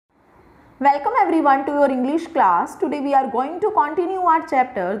Welcome everyone to your English class. Today we are going to continue our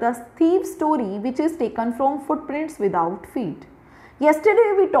chapter, The Thief Story, which is taken from Footprints Without Feet.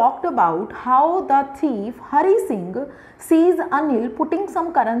 Yesterday we talked about how the thief Hari Singh sees Anil putting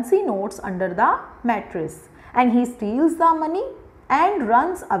some currency notes under the mattress and he steals the money and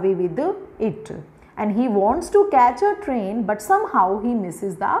runs away with it. And he wants to catch a train but somehow he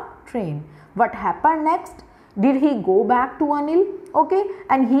misses the train. What happened next? Did he go back to Anil? Okay,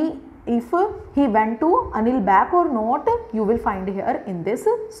 and if he went to Anil back or not, you will find here in this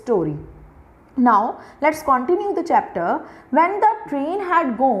story. Now let's continue the chapter. When the train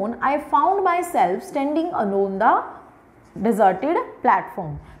had gone, I found myself standing alone the deserted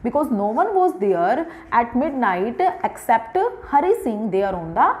platform because no one was there at midnight except Hari Singh there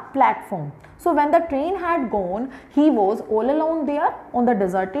on the platform. So when the train had gone, he was all alone there on the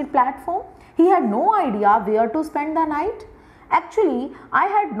deserted platform. He had no idea where to spend the night. Actually, I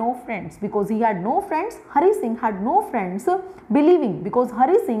had no friends because he had no friends. Hari Singh had no friends believing because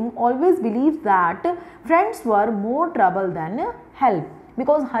Hari Singh always believed that friends were more trouble than help.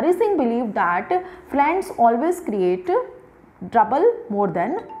 Because Hari Singh believed that friends always create trouble more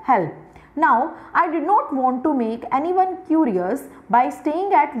than help. Now, I did not want to make anyone curious by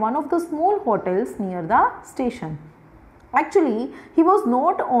staying at one of the small hotels near the station. Actually, he was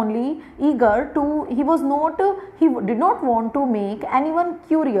not only eager to, he did not want to make anyone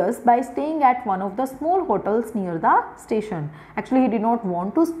curious by staying at one of the small hotels near the station. Actually, he did not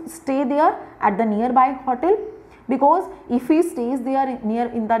want to stay there at the nearby hotel because if he stays there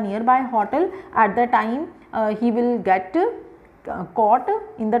in the nearby hotel, at the time he will get caught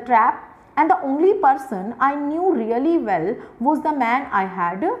in the trap. And the only person I knew really well was the man I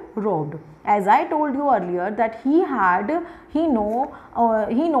had robbed. As I told you earlier that he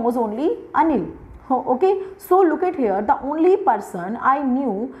knows only Anil. Okay, so look at here, the only person I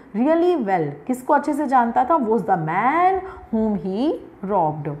knew really well, किसको अच्छे से जानता था, was the man whom he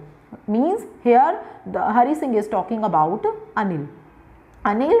robbed. Means here the Hari Singh is talking about Anil.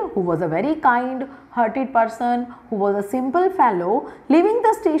 Anil, who was a very kind hearted person, who was a simple fellow. Leaving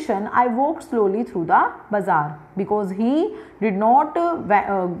the station, I walked slowly through the bazaar because he did not go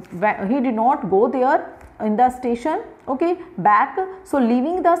there in the station, okay, back. So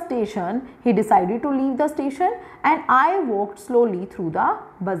leaving the station, he decided to leave the station and I walked slowly through the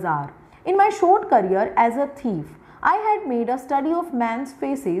bazaar. In my short career as a thief, I had made a study of men's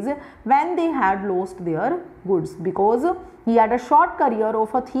faces when they had lost their goods because he had a short career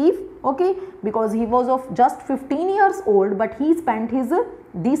of a thief, okay, because he was of just 15 years old but he spent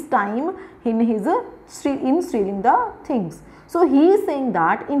this time in stealing the things. So he is saying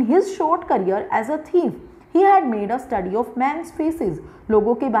that in his short career as a thief, he had made a study of men's faces.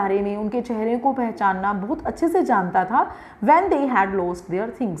 लोगों के बारे में, उनके चेहरे को पहचानना बहुत अच्छे से जानता था when they had lost their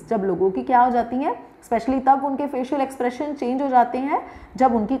things. जब लोगों की क्या हो जाती हैं, स्पेशली तब उनके फेशियल एक्सप्रेशन चेंज हो जाते हैं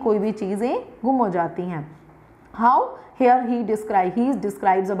जब उनकी कोई भी चीज़ें गुम हो जाती हैं. How? Here he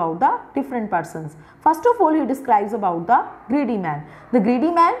describes about the different persons. First of all, he describes about the greedy man. The greedy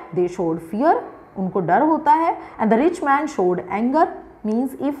man, they showed fear, उनको डर होता है, and the rich man showed anger.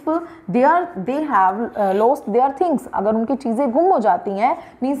 Means if they have lost their things, अगर उनकी चीज़ें गुम हो जाती हैं,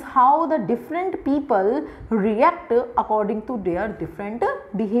 means how the different people react according to their different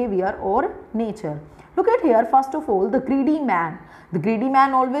behavior or nature. Look at here, first of all, the greedy man. The greedy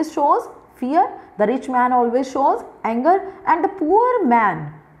man always shows fear, the rich man always shows anger, and the poor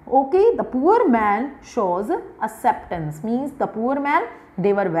man, okay, the poor man shows acceptance. Means the poor man,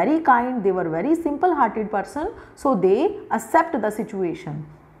 they were very kind, they were very simple hearted person, so they accept the situation.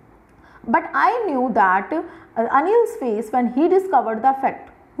 But I knew that Anil's face when he discovered the fact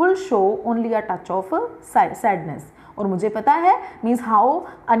will show only a touch of sadness. और मुझे पता है means how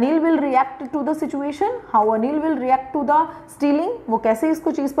Anil will react to the situation, how Anil will react to the stealing, वो कैसे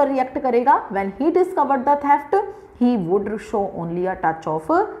इसको चीज़ पर react करेगा. When he discovered the theft, he would show only a touch of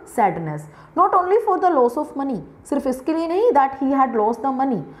sadness. Not only for the loss of money, सिर्फ इसके लिए नहीं that he had lost the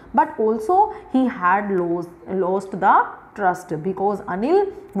money, but also he had lost the trust because Anil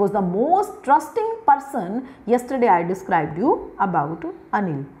was the most trusting person. Yesterday I described you about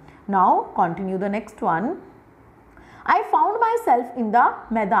Anil. Now continue the next one. I found myself in the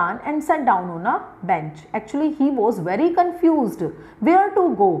Maidan and sat down on a bench. Actually, he was very confused. Where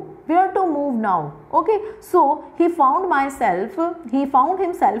to go? Where to move now? Okay, so he found himself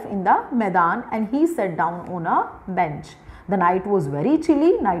in the Maidan and he sat down on a bench. The night was very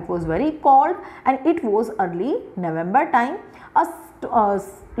chilly, night was very cold and it was early November time. A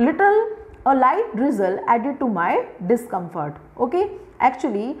little a light drizzle added to my discomfort. Okay,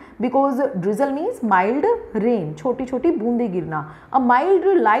 actually because drizzle means mild rain, छोटी छोटी बूंदे गिरना. A mild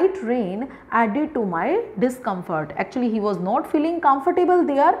light rain added to my discomfort. Actually he was not feeling comfortable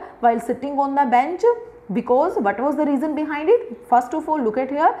there while sitting on the bench, because what was the reason behind it? First of all, look at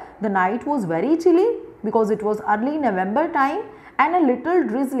here, the night was very chilly because it was early November time, and a little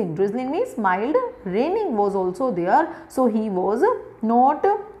drizzling, drizzling means mild raining was also there, so he was not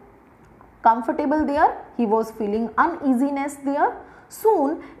comfortable there, he was feeling uneasiness there.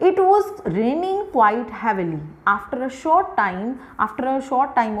 Soon it was raining quite heavily. After a short time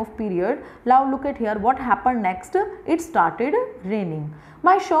of period, now look at here what happened next. It started raining.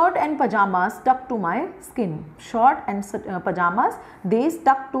 My shirt and pajamas stuck to my skin. Shirt and pajamas, they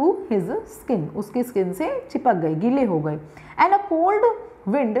stuck to his skin. उसकी skin से चिपक गए, गीले हो गए. And a cold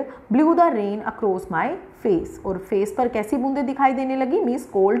wind blew the rain across my face. और face पर कैसी बूंदें दिखाई देने लगी? Means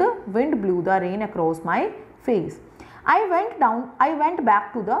cold wind blew the rain across my face. I went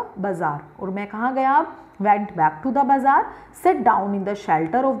back to the bazaar. और मैं कहाँ गया अब? Went back to the bazaar. Sat down in the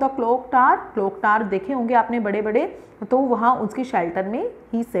shelter of the clock tower. Clock tower देखे होंगे आपने बड़े बड़े, तो वहाँ उसकी shelter में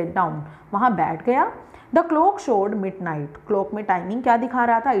he sat down, वहाँ बैठ गया. The clock showed midnight. Clock में timing क्या दिखा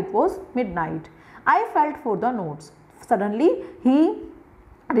रहा था? It was midnight. I felt for the notes. Suddenly he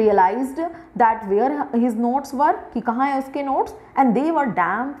realized that where his notes were, कि कहाँ है उसके notes, and they were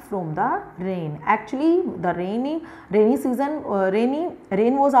damp from the rain. Actually the rainy season,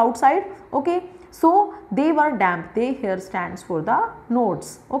 rain was outside. Okay, so they were damp. They here stands for the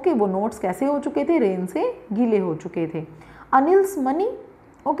notes. Okay, वो notes कैसे हो चुके थे? rain से गीले हो चुके थे. Anil's money.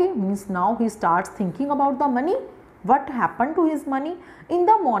 Okay, means now he starts thinking about the money. What happened to his money? In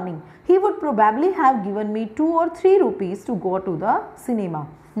the morning, he would probably have given me 2 or 3 rupees to go to the cinema.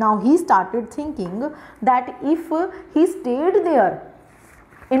 Now he started thinking that if he stayed there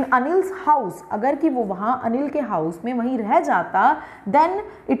in Anil's house, अगर कि वो वहाँ अनिल के house में वहीं रह जाता, then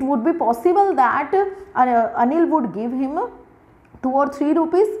it would be possible that Anil would give him 2 or 3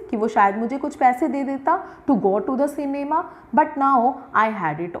 rupees, कि वो शायद मुझे कुछ पैसे दे देता to go to the cinema. But now I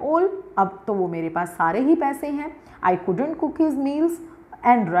had it all. अब तो वो मेरे पास सारे ही पैसे हैं. I couldn't cook his meals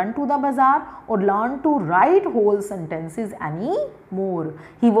and run to the bazaar or learn to write whole sentences anymore.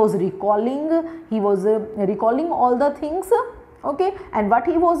 He was recalling all the things. Okay, and what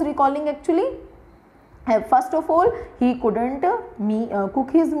he was recalling actually? First of all, he couldn't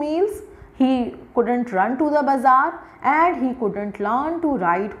cook his meals. He couldn't run to the bazaar, and he couldn't learn to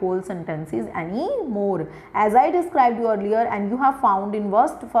write whole sentences anymore. As I described you earlier, and you have found in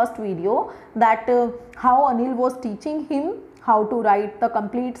first video that how Anil was teaching him how to write the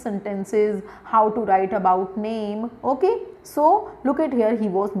complete sentences, how to write about name. Okay, so look at here, he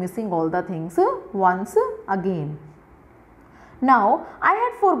was missing all the things once again. Now I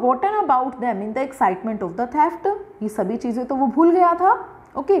had forgotten about them in the excitement of the theft. ये सभी चीज़ें तो वो भूल गया था.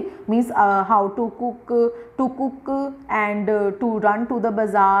 Okay, means how to cook and to run to the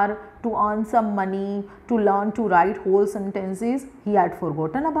bazaar, to earn some money, to learn to write whole sentences. He had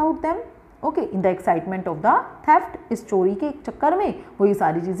forgotten about them. Okay, in the excitement of the theft, इस चोरी के चक्कर में वो ये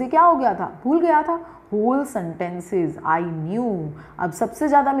सारी चीज़ें क्या हो गया था? भूल गया था. Whole sentences I knew. अब सबसे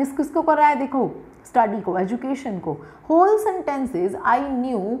ज़्यादा मिस किसको कर रहा है? देखो, स्टडी को, एजुकेशन को. Whole sentences I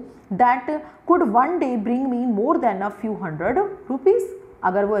knew that could one day bring me more than a few hundred rupees.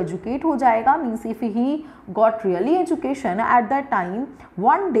 अगर वो एजुकेट हो जाएगा, means if he got really education at that time,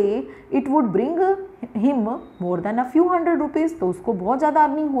 one day it would bring him more than a few hundred rupees, तो उसको बहुत ज़्यादा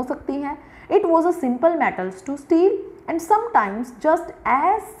earning हो सकती है. It was a simple matters to steal and sometimes just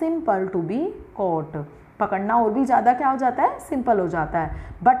as simple to be caught. पकड़ना और भी ज़्यादा क्या हो जाता है? सिंपल हो जाता है.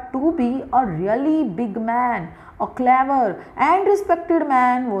 But to be a really big man, a clever and respected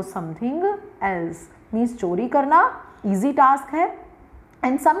man was something else. Means चोरी करना ईजी टास्क है,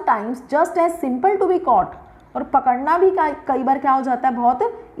 and sometimes just as simple to be caught, और पकड़ना भी कई बार क्या हो जाता है? बहुत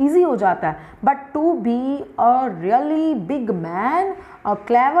ईजी हो जाता है. But to be a really big man, a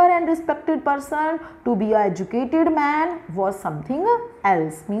clever and respected person, to be a educated man was something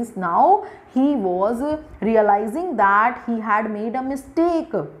else. Means now he was realising that he had made a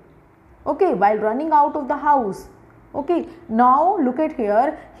mistake, okay, while running out of the house. Okay, now look at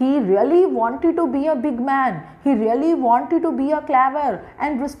here, he really wanted to be a big man, he really wanted to be a clever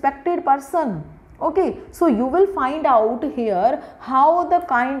and respected person. Okay, so you will find out here how the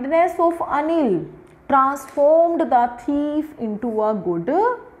kindness of Anil transformed the thief into a good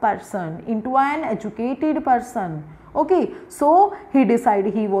person, into an educated person. Okay, so he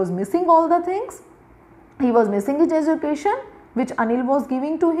decided he was missing all the things, he was missing his education which Anil was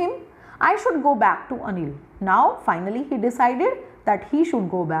giving to him. I should go back to Anil. Now finally he decided that he should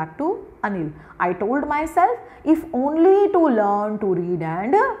go back to Anil. I told myself, if only to learn to read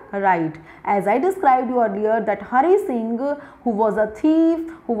and write. As I described you earlier, that Hari Singh, who was a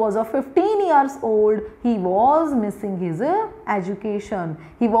thief, who was a 15 years old, he was missing his education.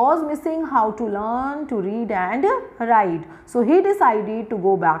 He was missing how to learn to read and write. So he decided to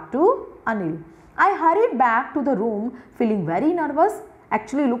go back to Anil. I hurried back to the room feeling very nervous.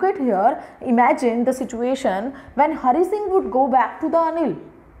 Actually, look at here. Imagine the situation when Hari Singh would go back to the Anil.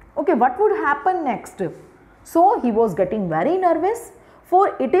 Okay, what would happen next? So he was getting very nervous,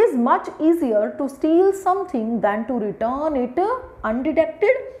 for it is much easier to steal something than to return it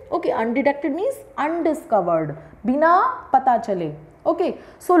undetected. Okay, undetected means undiscovered, बिना पता चले. Okay,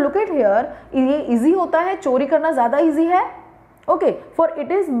 so look at here. ये easy होता है, चोरी करना ज़्यादा easy है. Okay, for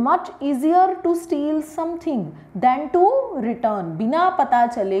it is much easier to steal something than to return. बिना पता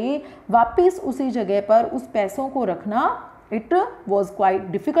चले वापिस उसी जगह पर उस पैसों को रखना, it was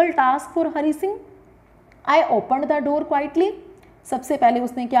quite difficult task for Hari Singh. I opened the door quietly. सबसे पहले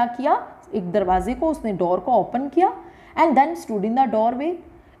उसने क्या किया, एक दरवाजे को उसने डोर को ओपन किया and then stood in the doorway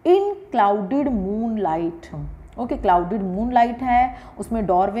in clouded moonlight. Okay, clouded moonlight है, उसमें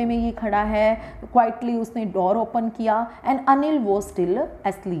डोरवे में ये खड़ा है. क्वाइटली उसने डोर ओपन किया एंड अनिल वो स्टिल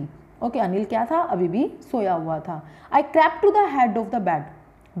एस्लीप. ओके, अनिल क्या था, अभी भी सोया हुआ था. आई Krebs to the head of the bed.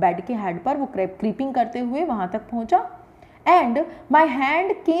 Bed के हेड पर वो क्रीपिंग करते हुए वहाँ तक पहुँचा and my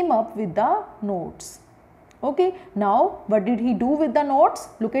hand came up with the notes. Okay, now what did he do with the notes?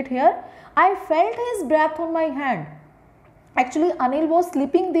 Look at here. I felt his breath on my hand. Actually Anil was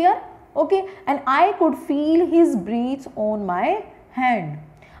sleeping there. Okay, and I could feel his breath on my hand.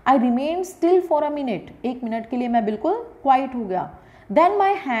 I remained still for a minute. एक minute के लिए मैं बिल्कुल quiet हो गया. Then my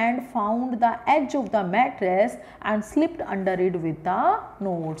hand found the edge of the mattress and slipped under it with the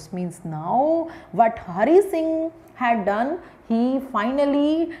notes. Means now what Hari Singh had done, he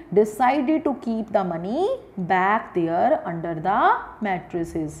finally decided to keep the money back there under the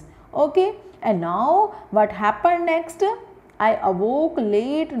mattresses. Okay, and now what happened next? I awoke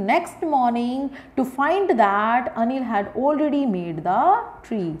late next morning to find that Anil had already made the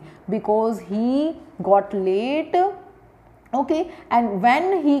tree because he got late. Okay, and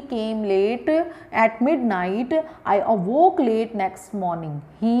when he came late at midnight, I awoke late next morning.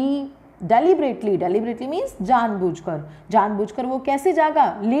 He deliberately means जानबूझकर वो कैसे जागा,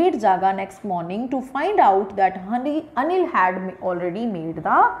 late जागा next morning to find out that Anil had already made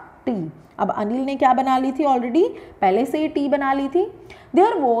the tea. अब अनिल ने क्या बना ली थी, ऑलरेडी पहले से ही टी बना ली थी.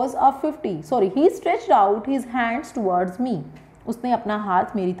 There was a 50. Sorry, he stretched out his hands towards me. उसने अपना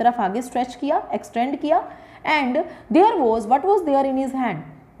हाथ मेरी तरफ आगे स्ट्रेच किया, एक्सटेंड किया. And there was, what was there in his hand?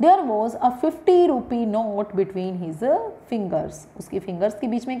 There was a 50 rupee note between his fingers. उसके फिंगर्स के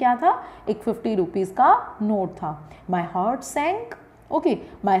बीच में क्या था, एक 50 rupees का नोट था. My heart sank. Okay,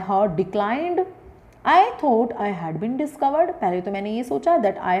 my heart declined. I thought I had been discovered. पहले तो मैंने ये सोचा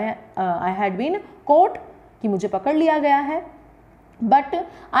that I had been caught, कि मुझे पकड़ लिया गया है. But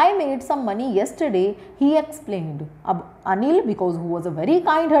I made some money yesterday, he explained. अब Anil, because who was a very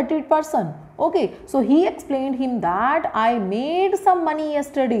kind-hearted person, okay, so he explained him that I made some money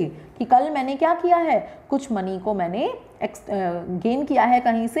yesterday, कि कल मैंने क्या किया है, कुछ मनी को मैंने गेन किया है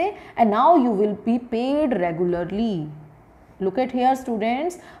कहीं से, and now you will be paid regularly. Look at here,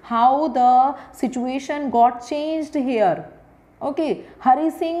 students, how the situation got changed here. Okay, Hari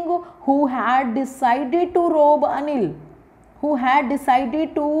Singh, who had decided to rob Anil, who had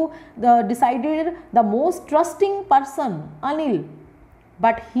decided the most trusting person, Anil,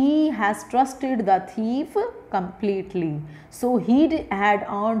 but he has trusted the thief completely. So he had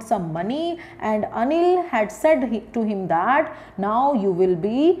earned some money and Anil had said to him that now you will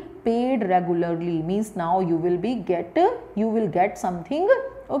be paid regularly, means now you will get something.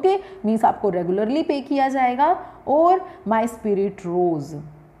 Okay, means आपको regularly pay किया जाएगा. और my spirit rose.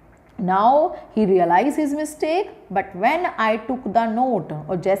 Now he realized his mistake, but when I took the note,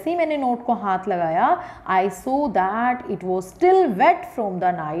 और जैसे ही मैंने note को हाथ लगाया, I saw that it was still wet from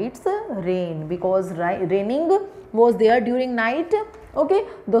the night's rain, because raining was there during night. Okay,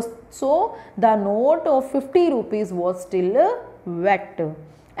 so the note of 50 rupees was still wet.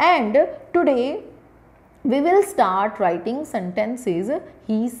 And today we will start writing sentences,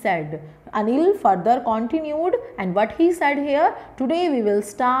 he said. Anil further continued, and what he said here, today we will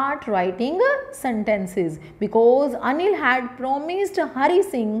start writing sentences, because Anil had promised Hari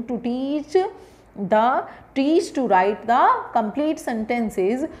Singh to teach to write the complete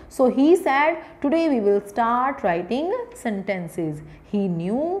sentences. So he said, today we will start writing sentences. He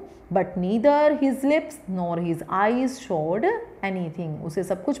knew, but neither his lips nor his eyes showed anything. उसे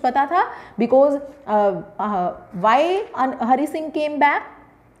सब कुछ पता था because why Hari Singh came back?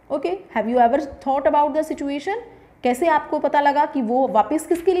 Okay, have you ever thought about the situation? कैसे आपको पता लगा कि वो वापस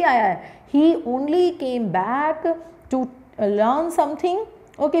किसके लिए आया है? He only came back to learn something.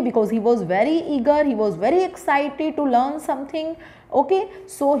 Okay, because he was very eager, he was very excited to learn something. Okay,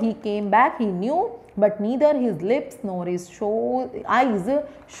 so he came back, he knew, but neither his lips nor his eyes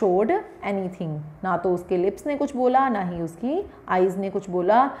showed anything. ना तो उसके lips ने कुछ बोला, ना ही उसकी eyes ने कुछ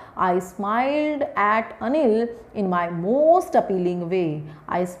बोला. I smiled at Anil in my most appealing way.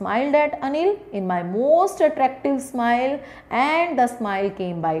 I smiled at Anil in my most attractive smile, and the smile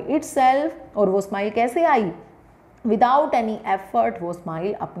came by itself. और वो smile कैसे आई? विदाउट एनी एफर्ट वो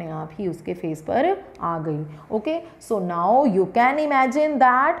स्माइल अपने आप ही उसके फेस पर आ गई. Okay, so now you can imagine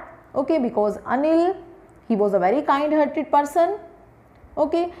that. Okay, because Anil he was a very kind hearted person.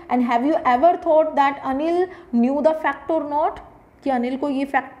 Okay, and have you ever thought that Anil new the fact और not? कि अनिल को ये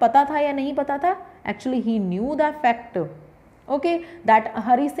फैक्ट पता था या नहीं पता था? Actually he new the fact. Okay, that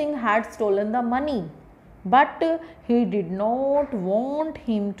Hari Singh had stolen the money, but he did not want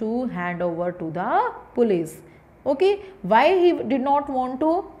him to hand over to the police. Okay, why he did not want to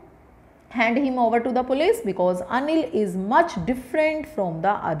hand him over to the police? Because Anil is much different from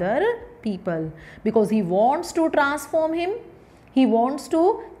the other people, because he wants to transform him, he wants to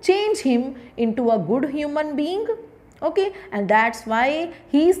change him into a good human being. Okay, and that's why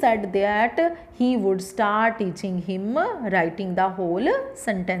he said that he would start teaching him writing the whole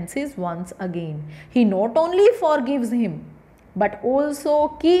sentences once again. He not only forgives him but also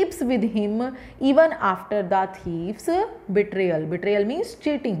keeps with him even after the thief's betrayal. Betrayal means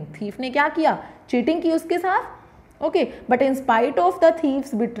cheating. Thief ने क्या किया? Cheating की उसके साथ. Okay, but in spite of the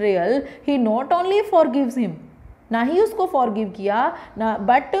thief's betrayal, he not only forgives him, ना ही उसको forgive किया ना,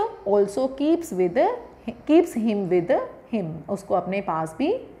 but also keeps him with him. उसको अपने पास भी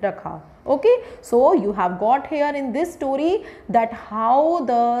रखा. Okay, so you have got here in this story that how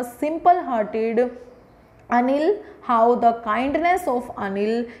the simple-hearted Anil, how the kindness of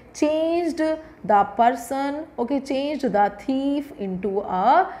Anil changed the person, okay, changed the thief into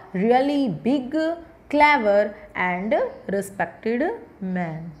a really big, clever and respected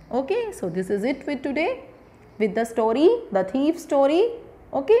man. Okay, so this is it with today, with the story, the thief story.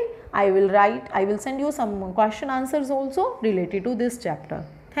 Okay, I will send you some question answers also related to this chapter.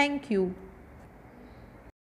 Thank you.